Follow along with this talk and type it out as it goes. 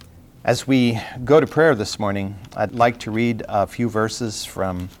As we go to prayer this morning, I'd like to read a few verses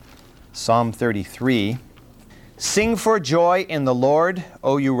from Psalm 33. Sing for joy in the Lord,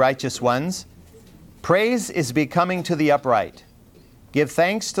 O you righteous ones. Praise is becoming to the upright. Give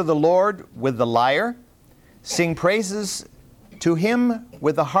thanks to the Lord with the lyre. Sing praises to him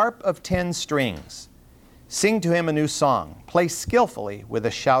with the harp of 10 strings. Sing to him a new song. Play skillfully with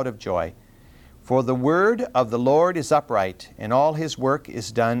a shout of joy. For the word of the Lord is upright, and all his work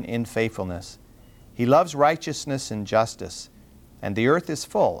is done in faithfulness. He loves righteousness and justice, and the earth is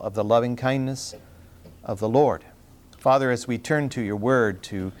full of the loving kindness of the Lord. Father, as we turn to your word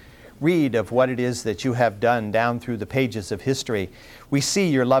to read of what it is that you have done down through the pages of history, we see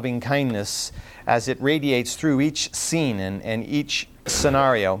your loving kindness as it radiates through each scene and each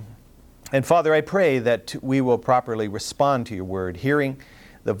scenario. And Father, I pray that we will properly respond to your word, hearing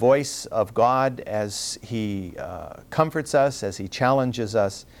the voice of God as he comforts us, as he challenges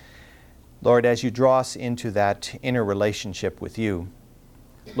us. Lord, as you draw us into that inner relationship with you.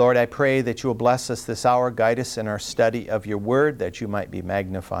 Lord, I pray that you will bless us this hour, guide us in our study of your word, that you might be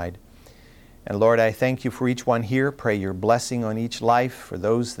magnified. And Lord, I thank you for each one here. Pray your blessing on each life. For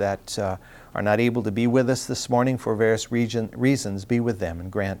those that are not able to be with us this morning for various reasons, be with them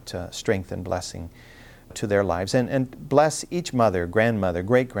and grant strength and blessing to their lives. And bless each mother, grandmother,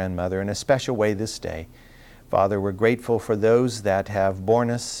 great-grandmother in a special way this day. Father, we're grateful for those that have borne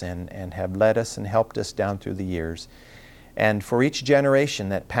us and have led us and helped us down through the years. And for each generation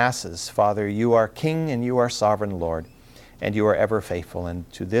that passes, Father, you are King and you are Sovereign Lord, and you are ever faithful. And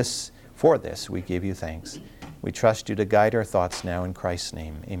for this, we give you thanks. We trust you to guide our thoughts now in Christ's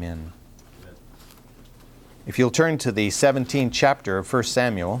name. Amen. If you'll turn to the 17th chapter of 1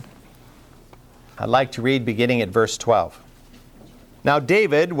 Samuel, I'd like to read beginning at verse 12. Now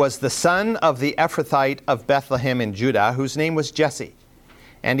David was the son of the Ephrathite of Bethlehem in Judah, whose name was Jesse.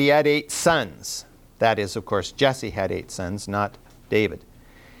 And he had 8 sons. That is, of course, Jesse had 8 sons, not David.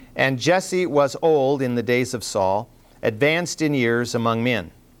 And Jesse was old in the days of Saul, advanced in years among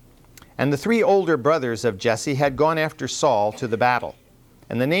men. And the 3 older brothers of Jesse had gone after Saul to the battle.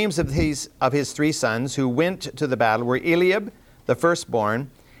 And the names of his 3 sons who went to the battle were Eliab, the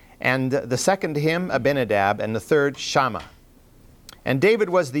firstborn, and the second to him Abinadab, and the third Shammah. And David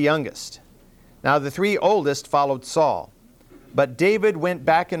was the youngest. Now the 3 oldest followed Saul. But David went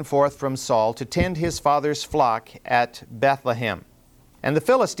back and forth from Saul to tend his father's flock at Bethlehem. And the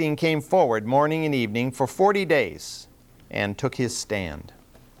Philistine came forward morning and evening for 40 days and took his stand.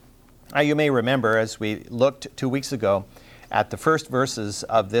 Now you may remember, as we looked 2 weeks ago at the first verses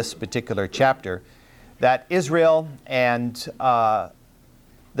of this particular chapter, that Israel and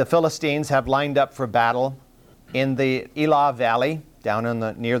the Philistines have lined up for battle in the Elah Valley,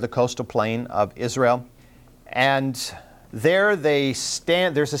 down near the coastal plain of Israel. And there there's a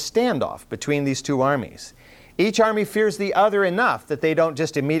standoff between these 2 armies. Each army fears the other enough that they don't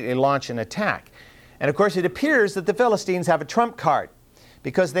just immediately launch an attack. And of course it appears that the Philistines have a trump card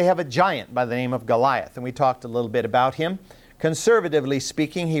because they have a giant by the name of Goliath. And we talked a little bit about him. Conservatively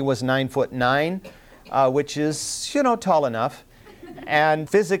speaking, he was 9'9", which is, tall enough and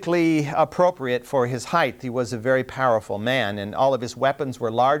physically appropriate for his height. He was a very powerful man, and all of his weapons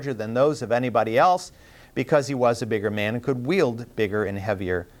were larger than those of anybody else because he was a bigger man and could wield bigger and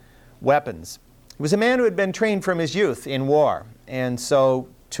heavier weapons. He was a man who had been trained from his youth in war, and so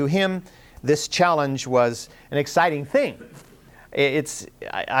to him this challenge was an exciting thing. I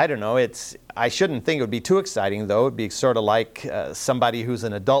shouldn't think it would be too exciting, though. It would be sort of like somebody who's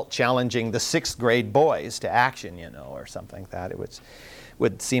an adult challenging the 6th grade boys to action, or something like that. It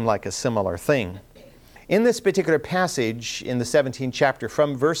would seem like a similar thing. In this particular passage in the 17th chapter,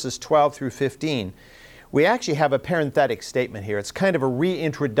 from verses 12 through 15, we actually have a parenthetic statement here. It's kind of a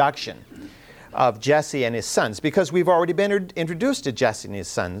reintroduction of Jesse and his sons, because we've already been introduced to Jesse and his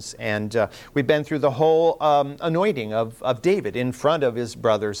sons, and we've been through the whole anointing of David in front of his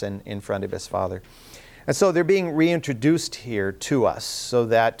brothers and in front of his father. And so they're being reintroduced here to us so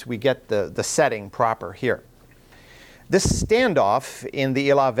that we get the setting proper here. This standoff in the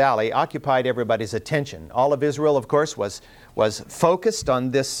Elah Valley occupied everybody's attention. All of Israel, of course, was focused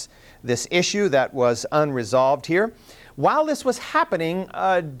on this issue that was unresolved here. While this was happening,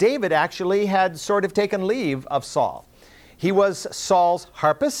 David actually had sort of taken leave of Saul. He was Saul's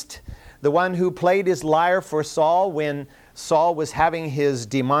harpist, the one who played his lyre for Saul when Saul was having his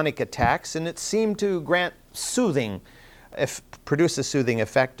demonic attacks, and it seemed to produce a soothing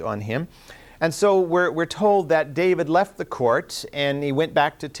effect on him. And so we're told that David left the court and he went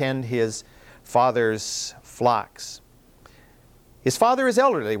back to tend his father's flocks. His father is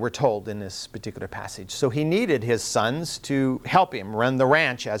elderly, we're told in this particular passage, so he needed his sons to help him run the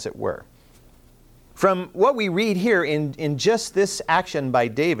ranch, as it were. From what we read here in just this action by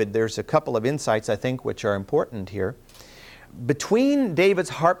David, there's a couple of insights, I think, which are important here. Between David's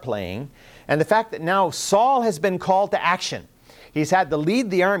harp playing and the fact that now Saul has been called to action, he's had to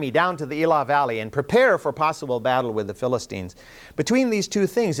lead the army down to the Elah Valley and prepare for possible battle with the Philistines. Between these two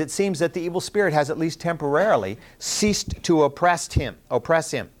things, it seems that the evil spirit has at least temporarily ceased to oppress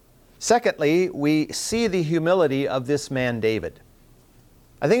him. Secondly, we see the humility of this man David.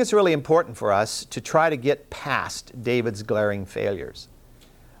 I think it's really important for us to try to get past David's glaring failures.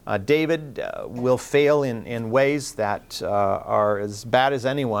 David will fail in ways that are as bad as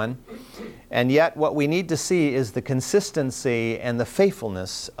anyone, and yet what we need to see is the consistency and the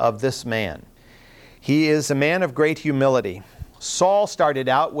faithfulness of this man. He is a man of great humility. Saul started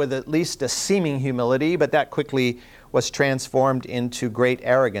out with at least a seeming humility, but that quickly was transformed into great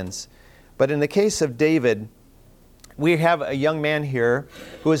arrogance. But in the case of David, we have a young man here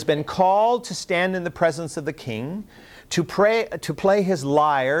who has been called to stand in the presence of the king, to play his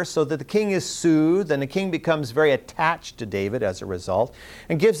lyre so that the king is soothed, and the king becomes very attached to David as a result,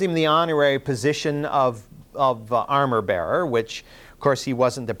 and gives him the honorary position of armor bearer, which of course he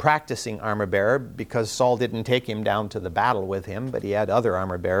wasn't the practicing armor bearer because Saul didn't take him down to the battle with him, but he had other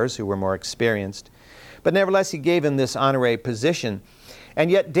armor bearers who were more experienced. But nevertheless, he gave him this honorary position.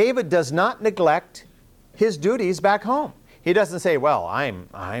 And yet David does not neglect his duties back home. He doesn't say, well, I'm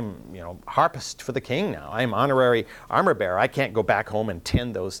harpist for the king now. I'm honorary armor bearer. I can't go back home and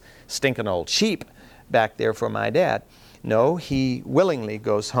tend those stinking old sheep back there for my dad. No, he willingly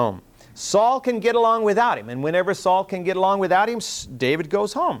goes home. Saul can get along without him, and whenever Saul can get along without him, David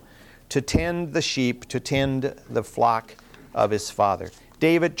goes home to tend the sheep, to tend the flock of his father.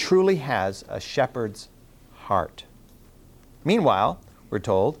 David truly has a shepherd's heart. Meanwhile, we're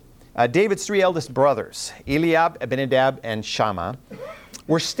told, David's three eldest brothers, Eliab, Abinadab, and Shammah,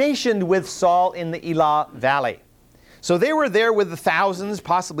 were stationed with Saul in the Elah Valley. So they were there with the thousands,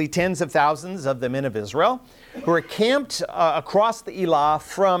 possibly tens of thousands of the men of Israel, who were camped across the Elah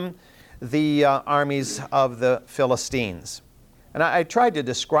from the armies of the Philistines. And I tried to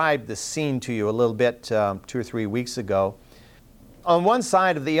describe the scene to you a little bit 2 or 3 weeks ago. On one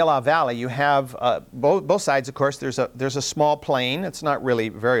side of the Elah Valley, you have both sides, of course, there's a small plain. It's not really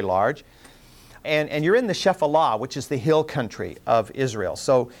very large. And you're in the Shephelah, which is the hill country of Israel.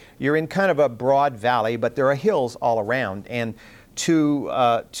 So you're in kind of a broad valley, but there are hills all around. And to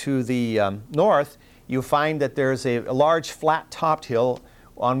the north, you find that there's a large flat-topped hill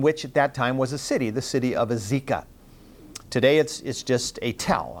on which at that time was a city, the city of Azekah. Today it's just a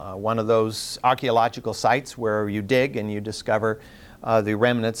tell, one of those archaeological sites where you dig and you discover the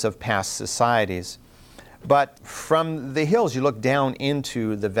remnants of past societies. But from the hills you look down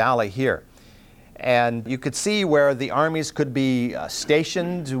into the valley here, and you could see where the armies could be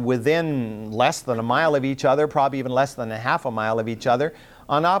stationed within less than a mile of each other, probably even less than a half a mile of each other,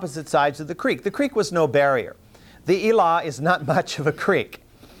 on opposite sides of the creek. The creek was no barrier. The Elah is not much of a creek.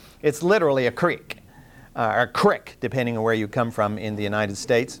 It's literally a creek. Or crick, depending on where you come from in the United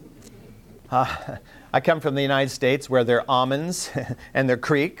States. I come from the United States where there are almonds and there are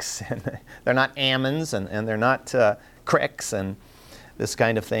creeks, and they're not almonds and they're not cricks and this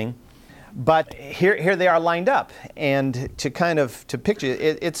kind of thing. But here they are lined up, and to picture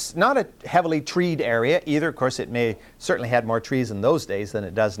it's not a heavily treed area either. Of course, it may certainly had more trees in those days than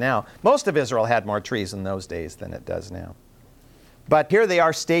it does now. Most of Israel had more trees in those days than it does now. But here they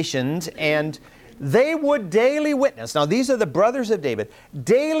are stationed, and they would daily witness, now these are the brothers of David,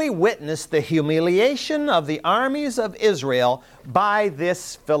 daily witness the humiliation of the armies of Israel by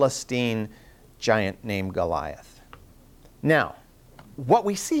this Philistine giant named Goliath. Now, what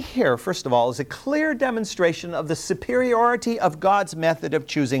we see here, first of all, is a clear demonstration of the superiority of God's method of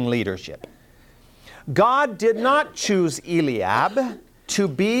choosing leadership. God did not choose Eliab to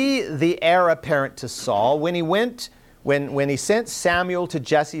be the heir apparent to Saul when he sent Samuel to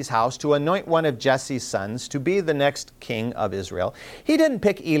Jesse's house to anoint one of Jesse's sons to be the next king of Israel. He didn't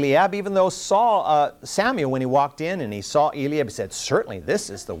pick Eliab, even though Samuel, when he walked in and he saw Eliab, he said, certainly this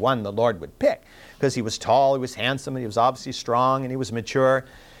is the one the Lord would pick, because he was tall, he was handsome, and he was obviously strong, and he was mature.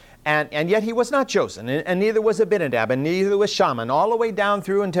 And yet he was not chosen, and neither was Abinadab, and neither was Shammah, and all the way down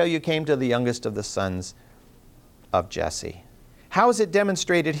through until you came to the youngest of the sons of Jesse. How is it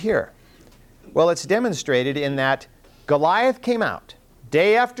demonstrated here? Well, it's demonstrated in that Goliath came out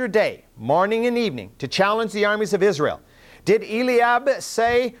day after day, morning and evening, to challenge the armies of Israel. Did Eliab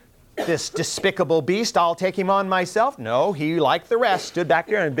say, this despicable beast, I'll take him on myself? No, he, like the rest, stood back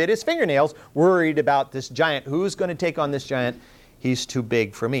there and bit his fingernails, worried about this giant. Who's going to take on this giant? He's too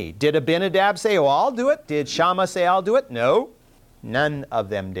big for me. Did Abinadab say, oh, I'll do it? Did Shammah say, I'll do it? No, none of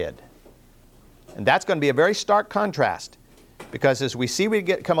them did. And that's going to be a very stark contrast. Because as we see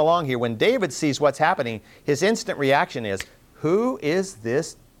come along here, when David sees what's happening, his instant reaction is, who is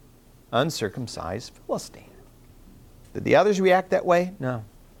this uncircumcised Philistine? Did the others react that way? No.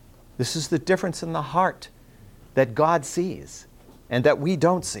 This is the difference in the heart that God sees and that we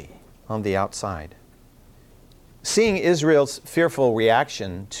don't see on the outside. Seeing Israel's fearful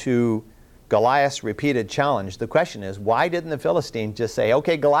reaction to Goliath's repeated challenge, the question is, why didn't the Philistines just say,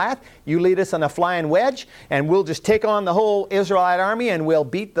 okay, Goliath, you lead us on a flying wedge, and we'll just take on the whole Israelite army, and we'll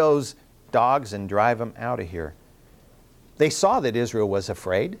beat those dogs and drive them out of here? They saw that Israel was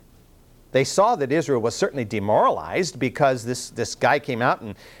afraid. They saw that Israel was certainly demoralized because this guy came out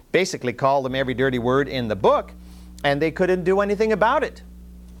and basically called them every dirty word in the book, and they couldn't do anything about it.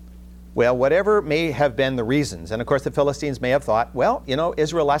 Well, whatever may have been the reasons, and of course the Philistines may have thought, well, you know,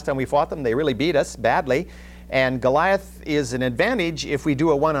 Israel, last time we fought them, they really beat us badly, and Goliath is an advantage if we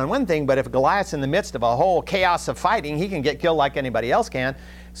do a one-on-one thing, but if Goliath's in the midst of a whole chaos of fighting, he can get killed like anybody else can,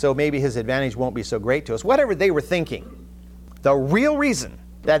 so maybe his advantage won't be so great to us. Whatever they were thinking, the real reason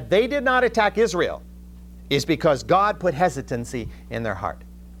that they did not attack Israel is because God put hesitancy in their heart.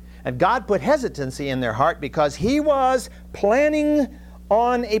 And God put hesitancy in their heart because He was planning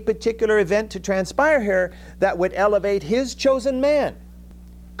on a particular event to transpire here that would elevate His chosen man.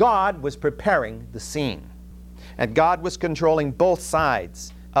 God was preparing the scene. And God was controlling both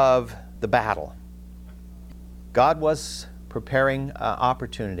sides of the battle. God was preparing an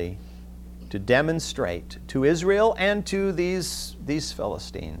opportunity to demonstrate to Israel and to these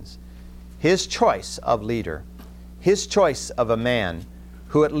Philistines His choice of leader, His choice of a man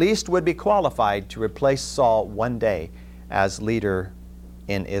who at least would be qualified to replace Saul one day as leader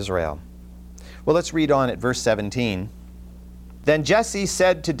in Israel. Well, let's read on at verse 17. Then Jesse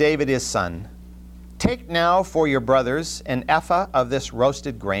said to David his son, take now for your brothers an ephah of this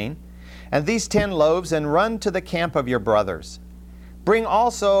roasted grain, and these 10 loaves, and run to the camp of your brothers. Bring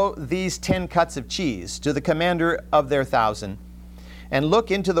also these 10 cuts of cheese to the commander of their 1,000, and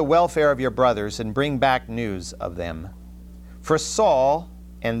look into the welfare of your brothers, and bring back news of them. For Saul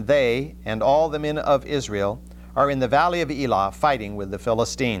and they and all the men of Israel are in the valley of Elah fighting with the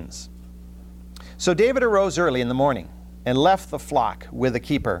Philistines. So David arose early in the morning and left the flock with the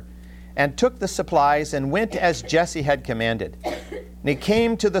keeper, and took the supplies and went as Jesse had commanded. And he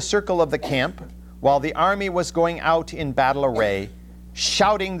came to the circle of the camp while the army was going out in battle array,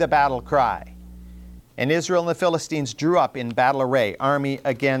 shouting the battle cry. And Israel and the Philistines drew up in battle array, army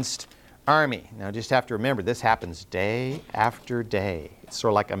against army. Now just have to remember, this happens day after day. It's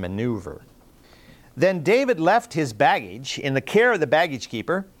sort of like a maneuver. Then David left his baggage in the care of the baggage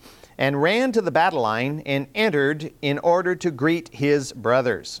keeper and ran to the battle line and entered in order to greet his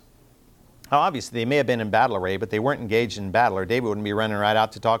brothers. Now, obviously, they may have been in battle array, but they weren't engaged in battle, or David wouldn't be running right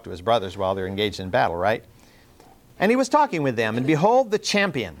out to talk to his brothers while they're engaged in battle, right? And he was talking with them, and behold, the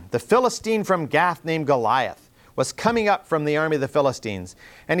champion, the Philistine from Gath named Goliath, was coming up from the army of the Philistines.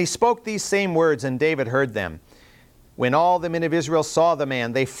 And he spoke these same words, and David heard them. When all the men of Israel saw the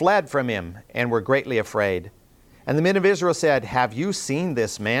man, they fled from him and were greatly afraid. And the men of Israel said, have you seen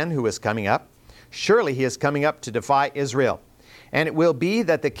this man who is coming up? Surely he is coming up to defy Israel. And it will be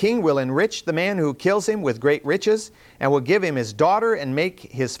that the king will enrich the man who kills him with great riches, and will give him his daughter and make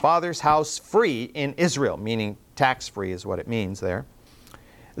his father's house free in Israel, meaning tax-free is what it means there.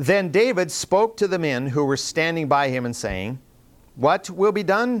 Then David spoke to the men who were standing by him and saying, what will be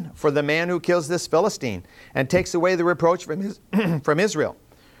done for the man who kills this Philistine and takes away the reproach from Israel?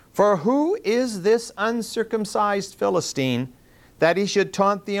 For who is this uncircumcised Philistine that he should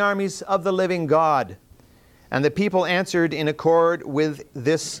taunt the armies of the living God? And the people answered in accord with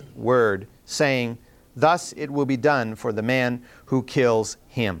this word, saying, thus it will be done for the man who kills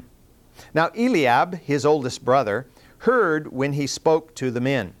him. Now Eliab, his oldest brother, heard when he spoke to the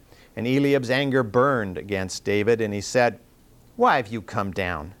men. And Eliab's anger burned against David, and he said, why have you come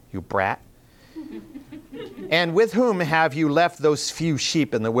down, you brat? And with whom have you left those few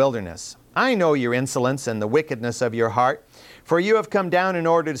sheep in the wilderness? I know your insolence and the wickedness of your heart, for you have come down in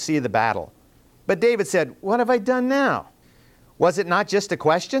order to see the battle. But David said, what have I done now? Was it not just a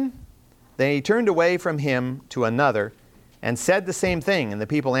question? Then he turned away from him to another and said the same thing, and the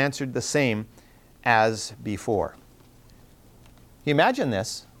people answered the same as before. You imagine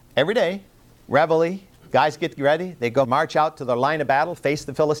this. Every day, reveille, guys get ready. They go march out to the line of battle, face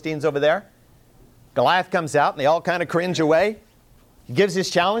the Philistines over there. Goliath comes out, and they all kind of cringe away. He gives his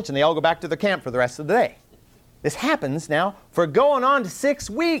challenge, and they all go back to their camp for the rest of the day. This happens now for going on to 6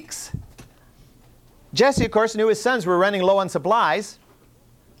 weeks. Jesse, of course, knew his sons were running low on supplies,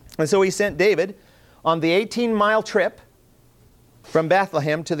 and so he sent David on the 18-mile trip from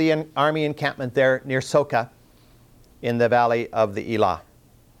Bethlehem to the army encampment there near Soka in the valley of the Elah.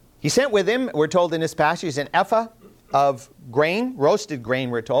 He sent with him, we're told in this passage, an ephah of grain, roasted grain,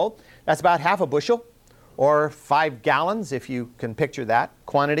 we're told. That's about half a bushel, or 5 gallons, if you can picture that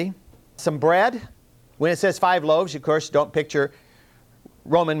quantity. Some bread. When it says 5 loaves, of course, don't picture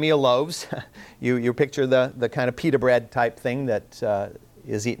Roman meal loaves. you picture the kind of pita bread type thing that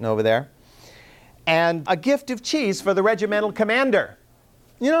is eaten over there. And a gift of cheese for the regimental commander.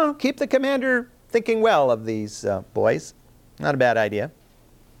 You know, keep the commander thinking well of these boys. Not a bad idea.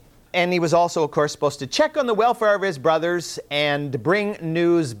 And he was also, of course, supposed to check on the welfare of his brothers and bring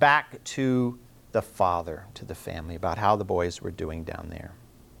news back to the father, to the family, about how the boys were doing down there.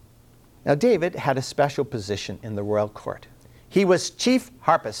 Now, David had a special position in the royal court. He was chief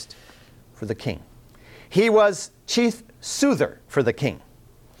harpist for the king. He was chief soother for the king.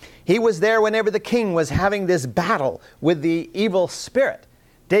 He was there whenever the king was having this battle with the evil spirit.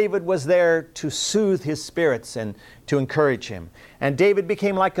 David was there to soothe his spirits and to encourage him. And David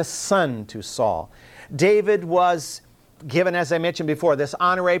became like a son to Saul. David was given, as I mentioned before, this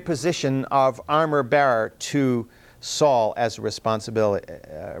honorary position of armor bearer to Saul as a responsibility,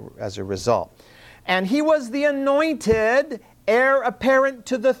 as a result. And he was the anointed heir apparent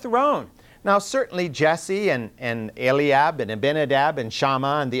to the throne. Now, certainly Jesse and Eliab and Abinadab and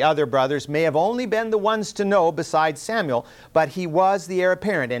Shammah and the other brothers may have only been the ones to know besides Samuel, but he was the heir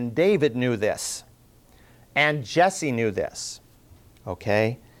apparent, and David knew this. And Jesse knew this.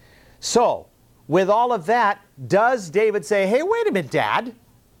 Okay? So, with all of that, does David say, hey, wait a minute, Dad.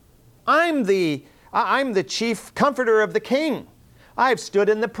 I'm the chief comforter of the king. I've stood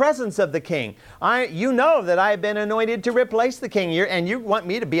in the presence of the king. You know that I have been anointed to replace the king. And you want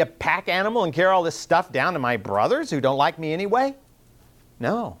me to be a pack animal and carry all this stuff down to my brothers who don't like me anyway?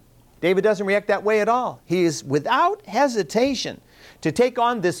 No. David doesn't react that way at all. He is without hesitation to take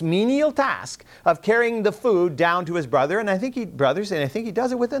on this menial task of carrying the food down to his brother. And I think he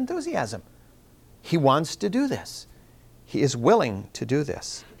does it with enthusiasm. He wants to do this. He is willing to do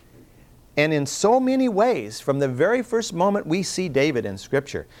this. And in so many ways, from the very first moment we see David in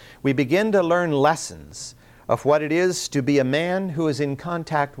Scripture, we begin to learn lessons of what it is to be a man who is in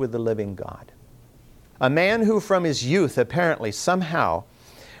contact with the living God. A man who from his youth apparently somehow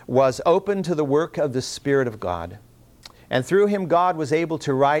was open to the work of the Spirit of God. And through him God was able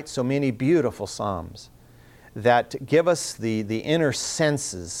to write so many beautiful psalms that give us the inner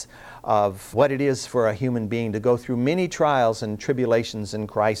senses of what it is for a human being to go through many trials and tribulations and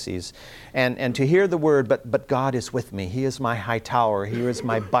crises and to hear the word, but God is with me. He is my high tower. He is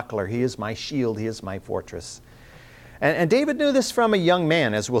my buckler. He is my shield. He is my fortress. And David knew this from a young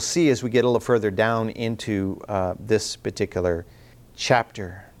man, as we'll see as we get a little further down into this particular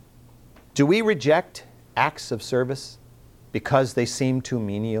chapter. Do we reject acts of service because they seem too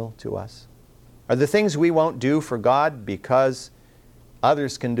menial to us? Are the things we won't do for God because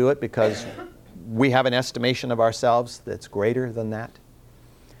others can do it, because we have an estimation of ourselves that's greater than that?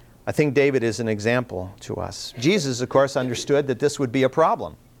 I think David is an example to us. Jesus, of course, understood that this would be a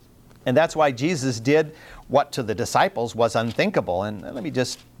problem. And that's why Jesus did what to the disciples was unthinkable. And let me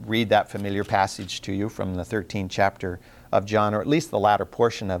just read that familiar passage to you from the 13th chapter of John, or at least the latter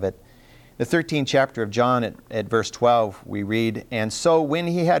portion of it. The 13th chapter of John at verse 12, we read, "And so when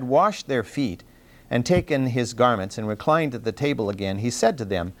he had washed their feet and taken his garments and reclined at the table again, he said to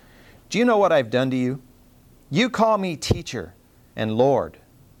them, 'Do you know what I've done to you? You call me teacher and Lord,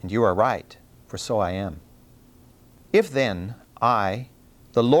 and you are right, for so I am. If then I,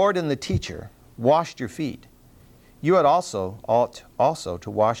 the Lord and the teacher, washed your feet, you ought also to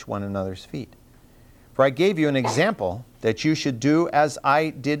wash one another's feet. For I gave you an example that you should do as I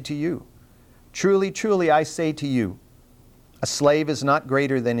did to you. Truly, truly, I say to you, a slave is not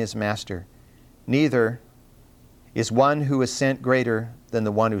greater than his master, neither is one who is sent greater than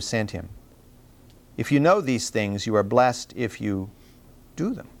the one who sent him. If you know these things, you are blessed if you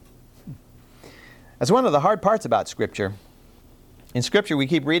do them.'" That's one of the hard parts about Scripture. In Scripture, we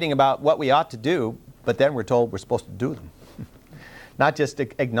keep reading about what we ought to do, but then we're told we're supposed to do them. Not just to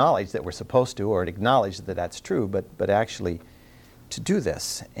acknowledge that we're supposed to, or to acknowledge that that's true, but actually to do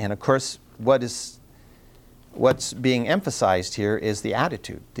this. And of course, what's being emphasized here is the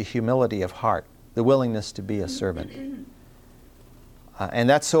attitude, the humility of heart, the willingness to be a servant. And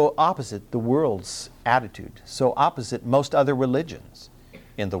that's so opposite the world's attitude, so opposite most other religions.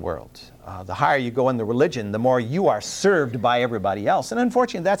 in the world. The higher you go in the religion, the more you are served by everybody else. And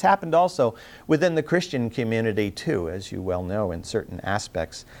unfortunately, that's happened also within the Christian community too, as you well know, in certain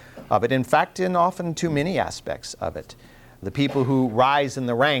aspects of it. In fact, in often too many aspects of it. The people who rise in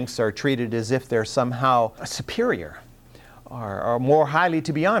the ranks are treated as if they're somehow superior or more highly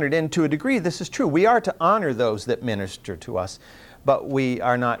to be honored. And to a degree, this is true. We are to honor those that minister to us, but we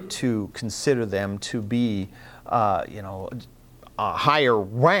are not to consider them to be, a higher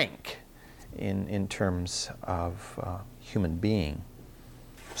rank in terms of human being.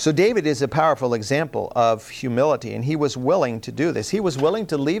 So David is a powerful example of humility, and he was willing to do this. He was willing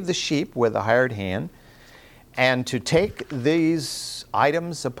to leave the sheep with a hired hand and to take these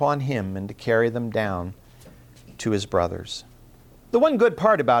items upon him and to carry them down to his brothers. The one good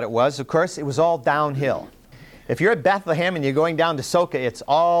part about it was, of course, it was all downhill. If you're at Bethlehem and you're going down to Soka, it's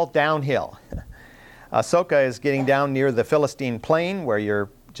all downhill. Soka is getting down near the Philistine plain where you're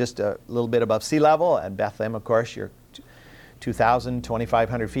just a little bit above sea level. At Bethlehem, of course, you're 2,000,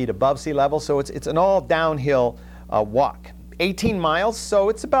 2,500 feet above sea level. So it's an all downhill walk. 18 miles, so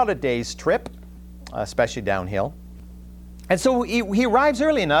it's about a day's trip, especially downhill. And so he arrives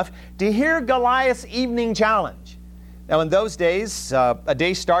early enough to hear Goliath's evening challenge. Now in those days, a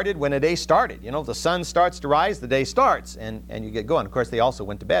day started when a day started. You know, the sun starts to rise, the day starts, and you get going. Of course, they also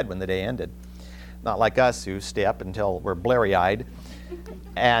went to bed when the day ended. Not like us who stay up until we're blurry-eyed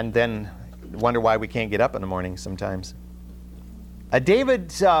and then wonder why we can't get up in the morning sometimes.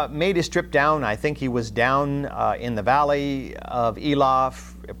 David made his trip down. I think he was down in the valley of Elah,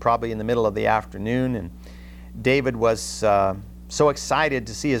 probably in the middle of the afternoon. And David was so excited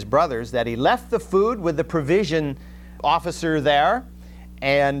to see his brothers that he left the food with the provision officer there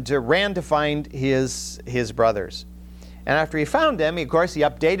and ran to find his brothers. And after he found them, of course, he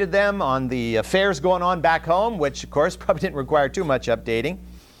updated them on the affairs going on back home, which, of course, probably didn't require too much updating.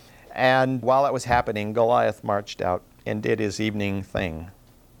 And while that was happening, Goliath marched out and did his evening thing.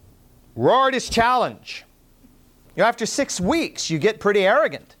 Roared his challenge. You know, after 6 weeks, you get pretty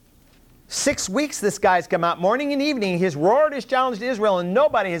arrogant. 6 weeks this guy's come out morning and evening. He's roared his challenge to Israel, and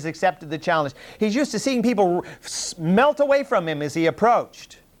nobody has accepted the challenge. He's used to seeing people melt away from him as he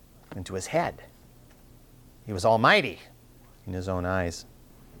approached. Into his head, he was almighty in his own eyes.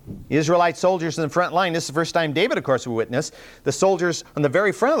 The Israelite soldiers in the front line, this is the first time David, of course, will witness, the soldiers on the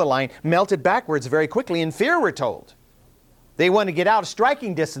very front of the line melted backwards very quickly in fear, we're told. They want to get out of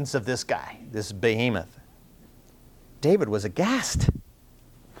striking distance of this guy, this behemoth. David was aghast.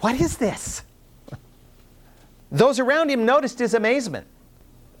 What is this? Those around him noticed his amazement.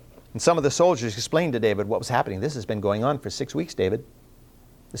 And some of the soldiers explained to David what was happening. This has been going on for 6 weeks, David.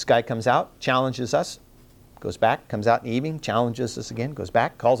 This guy comes out, challenges us, goes back, comes out in the evening, challenges us again, goes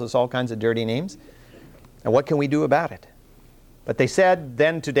back, calls us all kinds of dirty names. And what can we do about it? But they said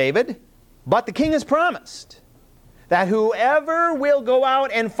then to David, but the king has promised that whoever will go out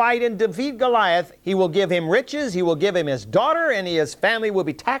and fight and defeat Goliath, he will give him riches, he will give him his daughter, and his family will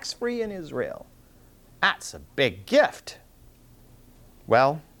be tax-free in Israel. That's a big gift.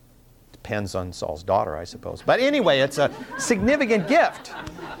 Well, depends on Saul's daughter, I suppose. But anyway, it's a significant gift.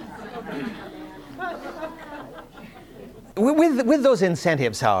 With those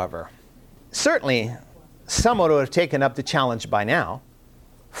incentives, however, certainly someone would have taken up the challenge by now.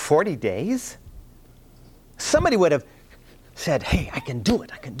 40 days? Somebody would have said, hey, I can do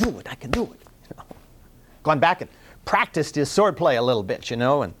it, I can do it, I can do it. You know? Gone back and practiced his swordplay a little bit,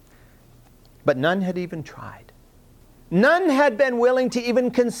 But none had even tried. None had been willing to even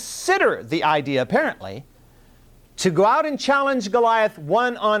consider the idea, apparently, to go out and challenge Goliath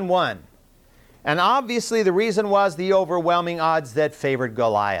one-on-one. And obviously the reason was the overwhelming odds that favored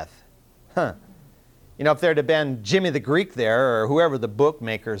Goliath. If there'd have been Jimmy the Greek there, or whoever the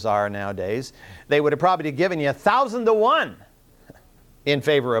bookmakers are nowadays, they would have probably given you 1,000 to 1 in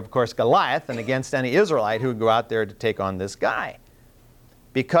favor of course, Goliath and against any Israelite who would go out there to take on this guy.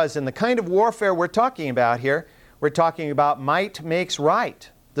 Because in the kind of warfare we're talking about here, we're talking about might makes right.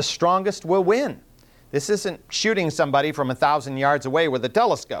 The strongest will win. This isn't shooting somebody from 1,000 yards away with a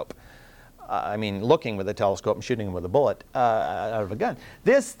telescope. Looking with a telescope and shooting with a bullet out of a gun.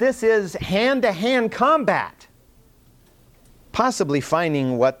 This is hand-to-hand combat. Possibly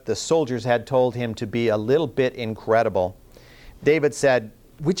finding what the soldiers had told him to be a little bit incredible, David said,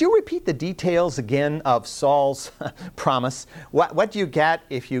 would you repeat the details again of Saul's promise? What do you get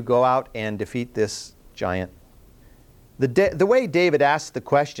if you go out and defeat this giant? The way David asked the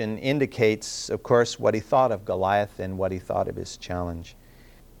question indicates, of course, what he thought of Goliath and what he thought of his challenge.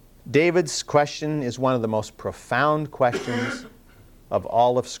 David's question is one of the most profound questions of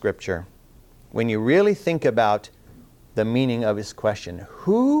all of Scripture. When you really think about the meaning of his question.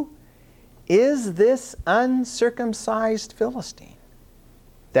 Who is this uncircumcised Philistine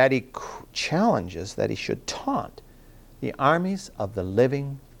that he challenges that he should taunt the armies of the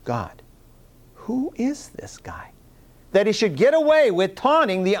living God? Who is this guy that he should get away with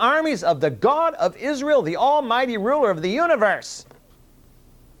taunting the armies of the God of Israel, the almighty ruler of the universe?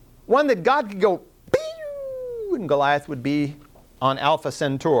 One that God could go, pew, and Goliath would be on Alpha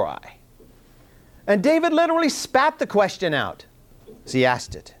Centauri. And David literally spat the question out as he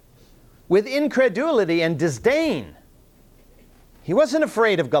asked it, with incredulity and disdain. He wasn't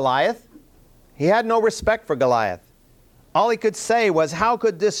afraid of Goliath. He had no respect for Goliath. All he could say was, how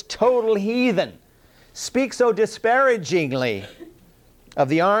could this total heathen speak so disparagingly of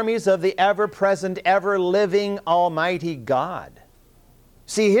the armies of the ever-present, ever-living, almighty God?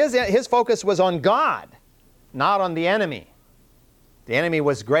 See, his focus was on God, not on the enemy. The enemy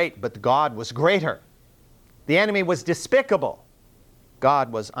was great, but God was greater. The enemy was despicable.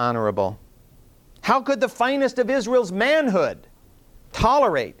 God was honorable. How could the finest of Israel's manhood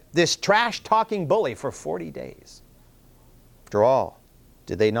tolerate this trash-talking bully for 40 days? After all,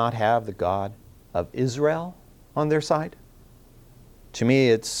 did they not have the God of Israel on their side? To me,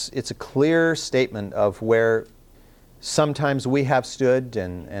 it's a clear statement of where sometimes we have stood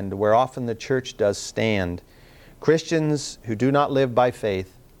and where often the church does stand. Christians who do not live by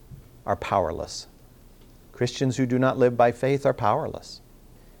faith are powerless. Christians who do not live by faith are powerless.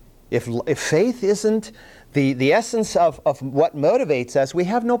 If faith isn't the essence of what motivates us, we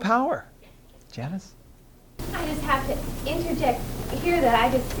have no power. Janice? I just have to interject here that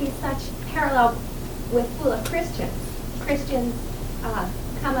I just see such parallel with full of Christians. Christians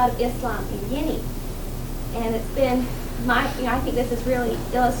come out of Islam in Guinea. And it's been I think this is really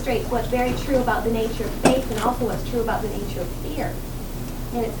illustrates what's very true about the nature of faith and also what's true about the nature of fear.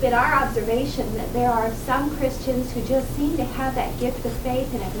 And it's been our observation that there are some Christians who just seem to have that gift of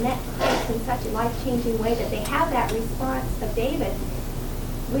faith and have met Christ in such a life-changing way that they have that response of David,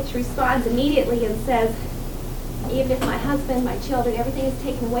 which responds immediately and says, even if my husband, my children, everything is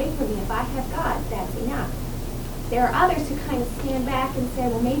taken away from me, if I have God, that's enough. There are others who kind of stand back and say,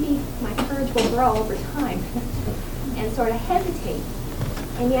 well, maybe my courage will grow over time and sort of hesitate.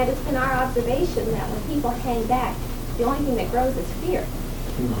 And yet it's been our observation that when people hang back, the only thing that grows is fear.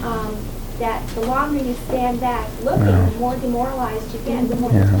 That the longer you stand back looking, the more demoralized you get, the more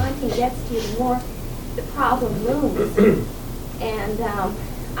the taunting gets to you, the more the problem looms. And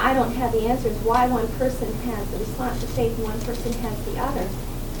I don't have the answers why one person has the response to faith and one person has the other.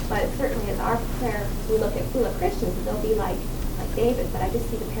 But it certainly is our prayer. We look at full of Christians, and they'll be like David. But I just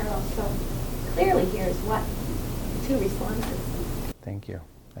see the parallel so clearly here is what the two responses. Thank you.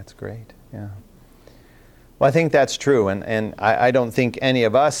 That's great. Yeah. Well, I think that's true, and I don't think any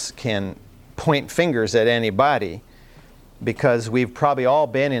of us can point fingers at anybody, because we've probably all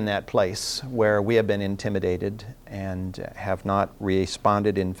been in that place where we have been intimidated and have not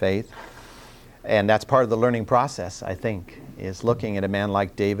responded in faith. And that's part of the learning process, I think, is looking at a man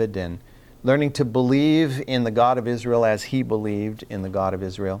like David and learning to believe in the God of Israel as he believed in the God of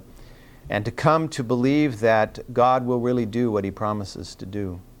Israel, and to come to believe that God will really do what he promises to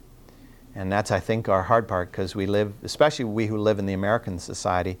do. And that's, I think, our hard part, because we live, especially we who live in the American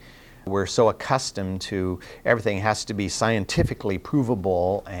society, we're so accustomed to everything has to be scientifically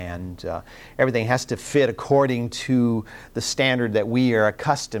provable, and everything has to fit according to the standard that we are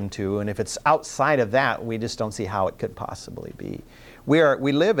accustomed to. And if it's outside of that, we just don't see how it could possibly be.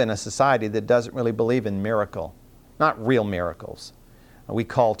 We live in a society that doesn't really believe in miracle, not real miracles. We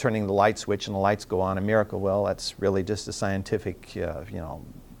call turning the light switch and the lights go on a miracle. Well, that's really just a scientific,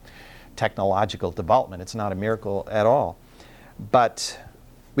 technological development. It's not a miracle at all. But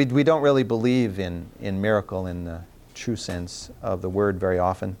we don't really believe in miracle in the true sense of the word very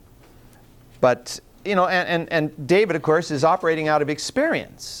often. But, and David, of course, is operating out of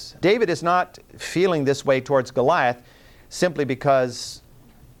experience. David is not feeling this way towards Goliath simply because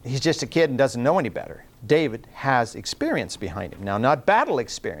he's just a kid and doesn't know any better. David has experience behind him. Now, not battle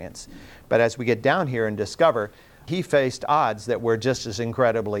experience, but as we get down here and discover, he faced odds that were just as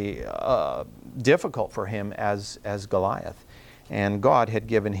incredibly difficult for him as Goliath. And God had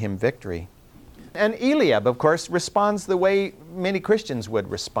given him victory. And Eliab, of course, responds the way many Christians would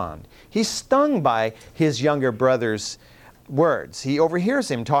respond. He's stung by his younger brother's words. He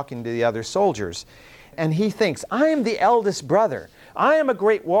overhears him talking to the other soldiers. And he thinks, I am the eldest brother. I am a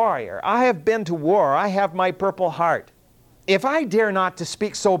great warrior. I have been to war. I have my purple heart. If I dare not to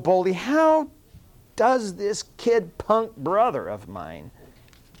speak so boldly, how does this kid punk brother of mine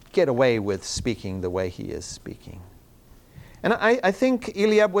get away with speaking the way he is speaking? And I think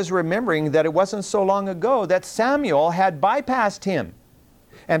Eliab was remembering that it wasn't so long ago that Samuel had bypassed him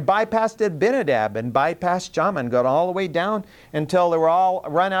and bypassed Abinadab and bypassed Shammah and got all the way down until they were all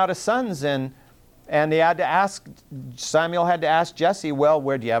run out of sons. And they had to ask, Samuel had to ask Jesse, well,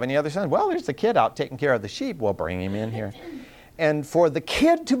 where do you have any other sons? Well, there's the kid out taking care of the sheep. We'll bring him in here. And for the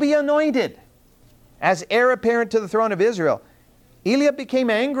kid to be anointed as heir apparent to the throne of Israel, Eliab became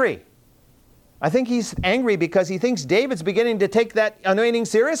angry. I think he's angry because he thinks David's beginning to take that anointing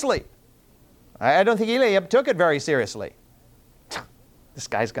seriously. I don't think Eliab took it very seriously. This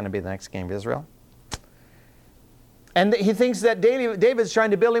guy's going to be the next king of Israel. And he thinks that David's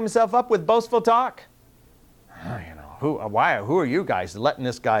trying to build himself up with boastful talk. Who are you guys letting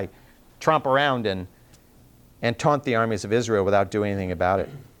this guy tromp around and taunt the armies of Israel without doing anything about it?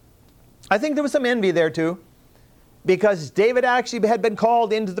 I think there was some envy there too, because David actually had been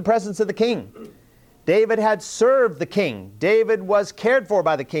called into the presence of the king. David had served the king. David was cared for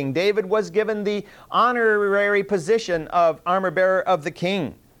by the king. David was given the honorary position of armor bearer of the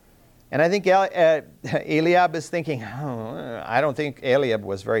king. And I think Eliab is thinking, I don't think Eliab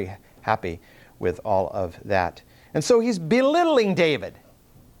was very happy with all of that. And so he's belittling David.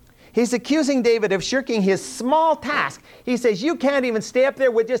 He's accusing David of shirking his small task. He says, you can't even stay up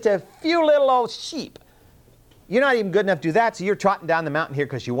there with just a few little old sheep. You're not even good enough to do that, so you're trotting down the mountain here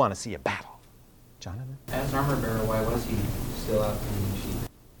because you want to see a battle. Jonathan? As armor bearer, why was he still out tending sheep?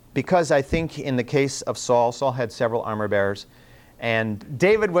 Because I think in the case of Saul had several armor bearers. And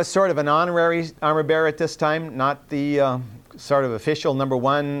David was sort of an honorary armor bearer at this time, not the sort of official number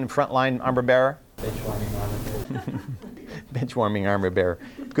one frontline armor bearer. Bench-warming armor bearer. Bench-warming armor bearer.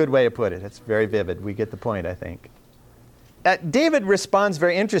 Good way to put it. It's very vivid. We get the point, I think. David responds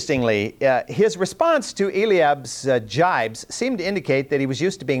very interestingly. His response to Eliab's jibes seemed to indicate that he was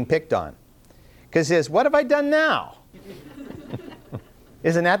used to being picked on. Because he says, what have I done now?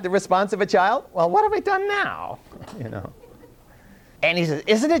 Isn't that the response of a child? Well, what have I done now? And he says,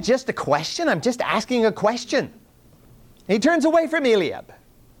 isn't it just a question? I'm just asking a question. He turns away from Eliab.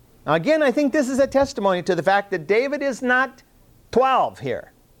 Now again, I think this is a testimony to the fact that David is not 12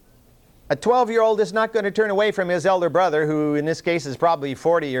 here. A 12-year-old is not going to turn away from his elder brother, who in this case is probably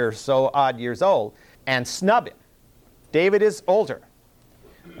 40 or so odd years old, and snub him. David is older.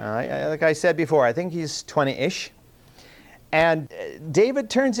 Like I said before, I think he's 20-ish. And David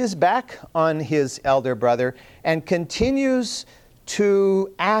turns his back on his elder brother and continues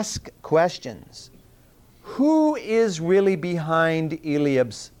to ask questions. Who is really behind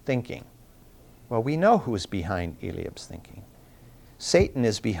Eliab's thinking? Well, we know who's behind Eliab's thinking. Satan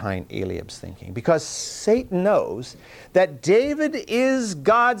is behind Eliab's thinking, because Satan knows that David is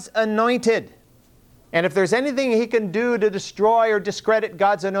God's anointed. And if there's anything he can do to destroy or discredit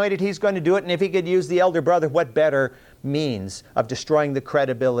God's anointed, he's going to do it. And if he could use the elder brother, what better means of destroying the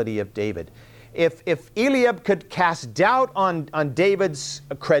credibility of David? If Eliab could cast doubt on David's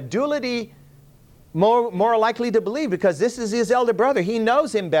credulity, more likely to believe, because this is his elder brother. He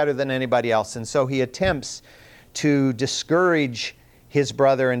knows him better than anybody else. And so he attempts to discourage his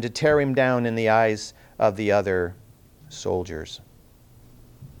brother and to tear him down in the eyes of the other soldiers.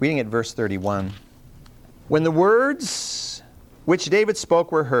 Reading at verse 31. When the words which David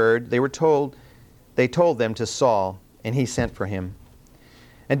spoke were heard, they told them to Saul, and he sent for him.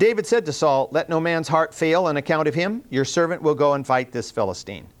 And David said to Saul, let no man's heart fail on account of him. Your servant will go and fight this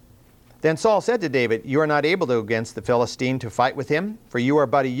Philistine. Then Saul said to David, you are not able to go against the Philistine to fight with him, for you are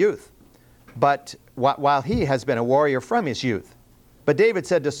but a youth, but while he has been a warrior from his youth. But David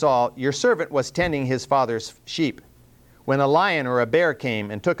said to Saul, your servant was tending his father's sheep, when a lion or a bear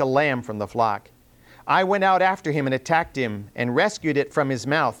came and took a lamb from the flock. I went out after him and attacked him and rescued it from his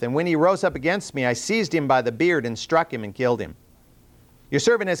mouth. And when he rose up against me, I seized him by the beard and struck him and killed him. Your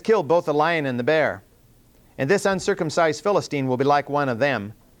servant has killed both the lion and the bear. And this uncircumcised Philistine will be like one of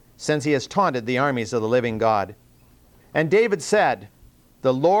them, since he has taunted the armies of the living God. And David said,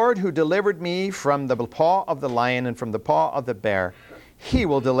 the Lord who delivered me from the paw of the lion and from the paw of the bear, he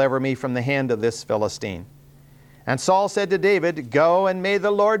will deliver me from the hand of this Philistine. And Saul said to David, go, and may the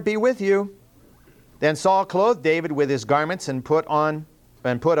Lord be with you. Then Saul clothed David with his garments and put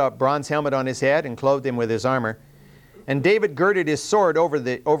a bronze helmet on his head and clothed him with his armor. And David girded his sword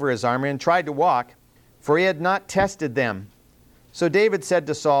over his armor and tried to walk, for he had not tested them. So David said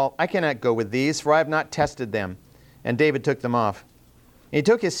to Saul, I cannot go with these, for I have not tested them. And David took them off. He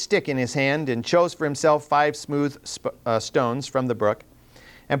took his stick in his hand and chose for himself 5 smooth stones from the brook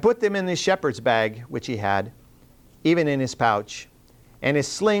and put them in his shepherd's bag, which he had, even in his pouch. And his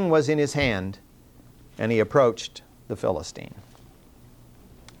sling was in his hand. And he approached the Philistine.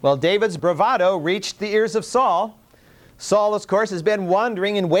 Well, David's bravado reached the ears of Saul. Saul, of course, has been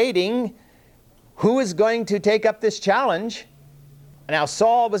wondering and waiting who is going to take up this challenge. Now,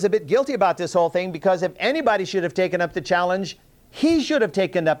 Saul was a bit guilty about this whole thing, because if anybody should have taken up the challenge, he should have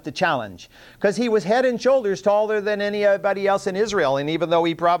taken up the challenge, because he was head and shoulders taller than anybody else in Israel. And even though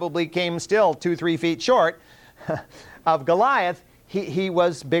he probably came still 2-3 feet short of Goliath, he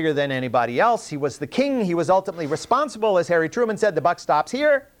was bigger than anybody else. He was the king. He was ultimately responsible. As Harry Truman said, the buck stops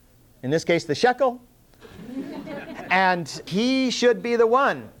here. In this case, the shekel. And he should be the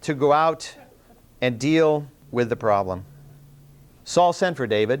one to go out and deal with the problem. Saul sent for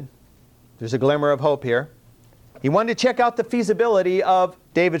David. There's a glimmer of hope here. He wanted to check out the feasibility of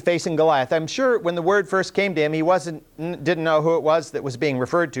David facing Goliath. I'm sure when the word first came to him, he didn't know who it was that was being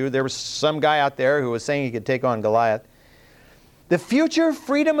referred to. There was some guy out there who was saying he could take on Goliath. The future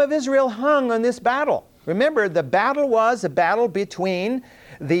freedom of Israel hung on this battle. Remember, the battle was a battle between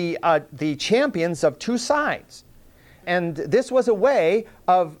the champions of two sides. And this was a way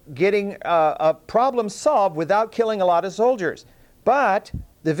of getting a problem solved without killing a lot of soldiers. But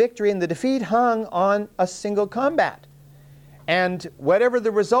the victory and the defeat hung on a single combat. And whatever the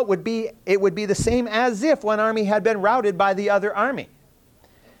result would be, it would be the same as if one army had been routed by the other army.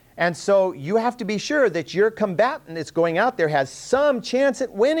 And so you have to be sure that your combatant that's going out there has some chance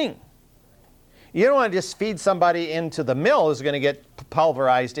at winning. You don't want to just feed somebody into the mill who's going to get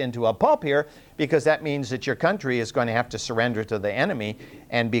pulverized into a pulp here, because that means that your country is going to have to surrender to the enemy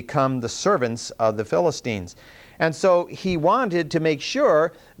and become the servants of the Philistines. And so he wanted to make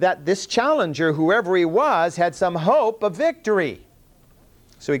sure that this challenger, whoever he was, had some hope of victory.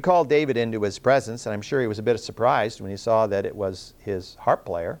 So he called David into his presence, and I'm sure he was a bit surprised when he saw that it was his harp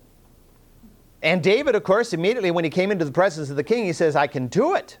player. And David, of course, immediately when he came into the presence of the king, he says, I can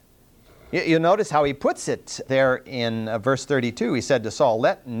do it. You'll notice how he puts it there in verse 32. He said to Saul,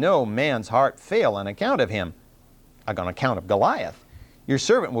 let no man's heart fail on account of him, on account of Goliath. Your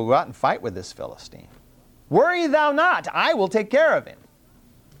servant will go out and fight with this Philistine. Worry thou not, I will take care of him.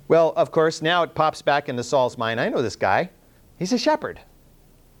 Well, of course, now it pops back into Saul's mind. I know this guy. He's a shepherd.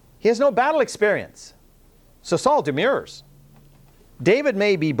 He has no battle experience. So Saul demurs. David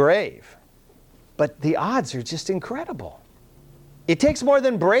may be brave, but the odds are just incredible. It takes more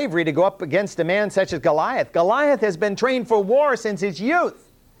than bravery to go up against a man such as Goliath. Goliath has been trained for war since his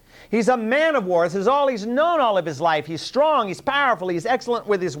youth. He's a man of war. This is all he's known all of his life. He's strong, he's powerful, he's excellent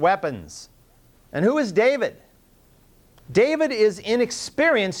with his weapons. And who is David? David is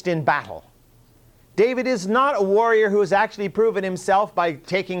inexperienced in battle. David is not a warrior who has actually proven himself by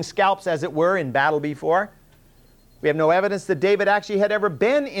taking scalps, as it were, in battle before. We have no evidence that David actually had ever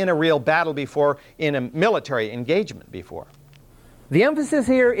been in a real battle before, in a military engagement before. The emphasis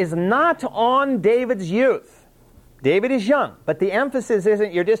here is not on David's youth. David is young, but the emphasis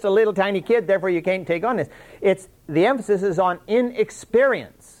isn't you're just a little tiny kid, therefore you can't take on this. The emphasis is on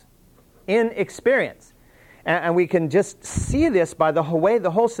inexperience. Inexperience. And we can just see this by the way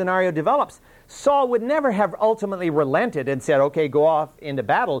the whole scenario develops. Saul would never have ultimately relented and said, okay, go off into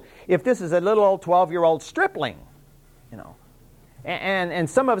battle, if this is a little old 12-year-old stripling, you know. And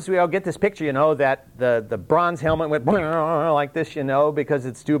some of us, we all get this picture, that the bronze helmet went like this, because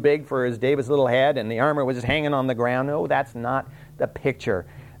it's too big for David's little head, and the armor was just hanging on the ground. No, that's not the picture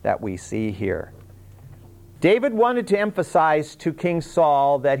that we see here. David wanted to emphasize to King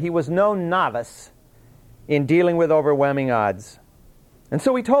Saul that he was no novice in dealing with overwhelming odds. And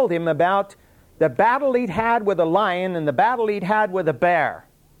so he told him about the battle he'd had with a lion and the battle he'd had with a bear.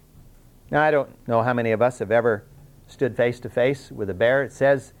 Now, I don't know how many of us have ever stood face to face with a bear, it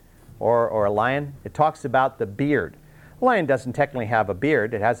says, or a lion. It talks about the beard. A lion doesn't technically have a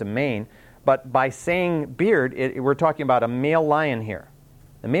beard, it has a mane, but by saying beard, we're talking about a male lion here.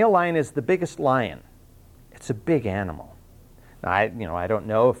 The male lion is the biggest lion. It's a big animal. Now, I don't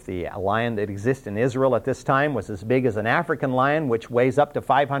know if the lion that exists in Israel at this time was as big as an African lion, which weighs up to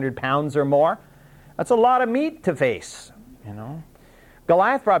 500 pounds or more. That's a lot of meat to face,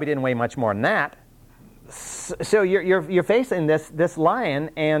 Goliath probably didn't weigh much more than that. So you're facing this lion,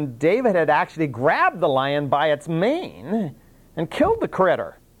 and David had actually grabbed the lion by its mane and killed the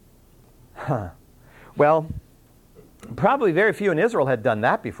critter. Well, probably very few in Israel had done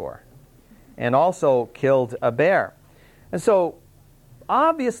that before, and also killed a bear. And so,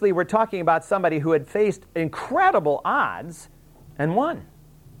 obviously, we're talking about somebody who had faced incredible odds and won.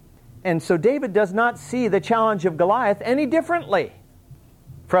 And so David does not see the challenge of Goliath any differently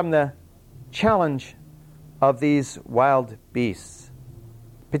from the challenge of these wild beasts.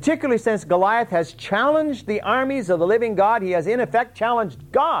 Particularly since Goliath has challenged the armies of the living God, he has in effect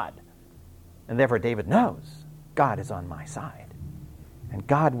challenged God. And therefore David knows God is on my side. And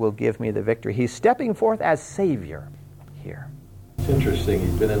God will give me the victory. He's stepping forth as Savior. here. It's interesting.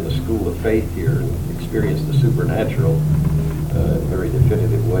 He's been in the school of faith here and experienced the supernatural in a very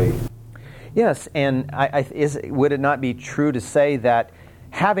definitive way. Yes, and would it not be true to say that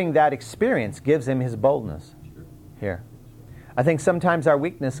having that experience gives him his boldness here? I think sometimes our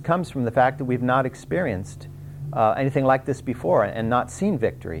weakness comes from the fact that we've not experienced anything like this before and not seen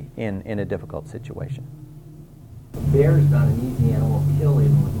victory in a difficult situation. A bear is not an easy animal to kill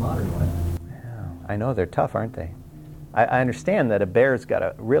even with modern weapons. Yeah, I know, they're tough, aren't they? I understand that a bear's got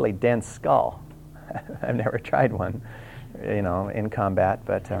a really dense skull. I've never tried one, in combat,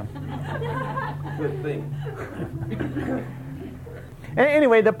 but... Good thing.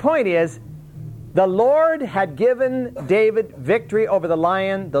 Anyway, the point is, the Lord had given David victory over the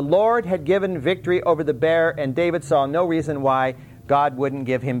lion. The Lord had given victory over the bear, and David saw no reason why God wouldn't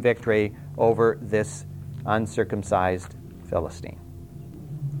give him victory over this uncircumcised Philistine.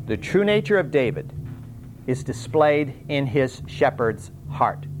 The true nature of David is displayed in his shepherd's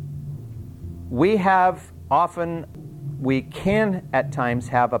heart. We can at times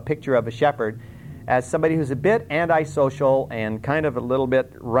have a picture of a shepherd as somebody who's a bit antisocial and kind of a little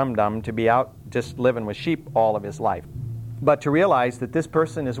bit rum-dum to be out just living with sheep all of his life. But to realize that this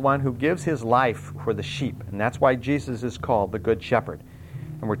person is one who gives his life for the sheep, and that's why Jesus is called the Good Shepherd.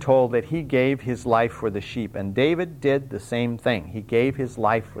 And we're told that he gave his life for the sheep, and David did the same thing. He gave his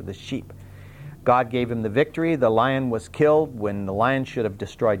life for the sheep. God gave him the victory. The lion was killed when the lion should have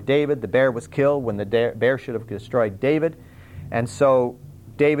destroyed David. The bear was killed when the bear should have destroyed David. And so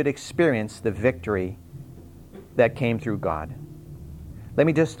David experienced the victory that came through God. Let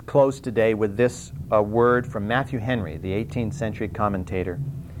me just close today with this word from Matthew Henry, the 18th century commentator.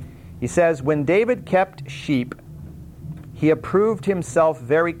 He says, "When David kept sheep, he approved himself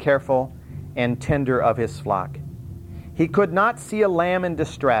very careful and tender of his flock. He could not see a lamb in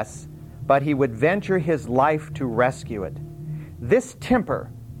distress, but he would venture his life to rescue it. This temper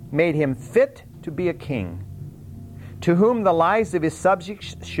made him fit to be a king, to whom the lives of his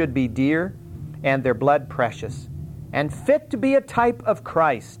subjects should be dear and their blood precious, and fit to be a type of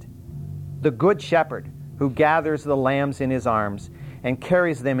Christ, the Good Shepherd, who gathers the lambs in his arms and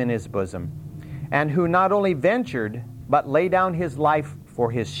carries them in his bosom, and who not only ventured, but lay down his life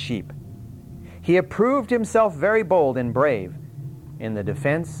for his sheep. He approved himself very bold and brave in the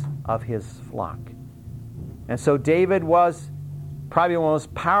defense of his flock." And so David was probably one of the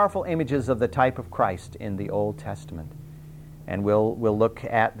most powerful images of the type of Christ in the Old Testament. And we'll look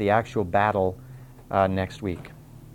at the actual battle next week.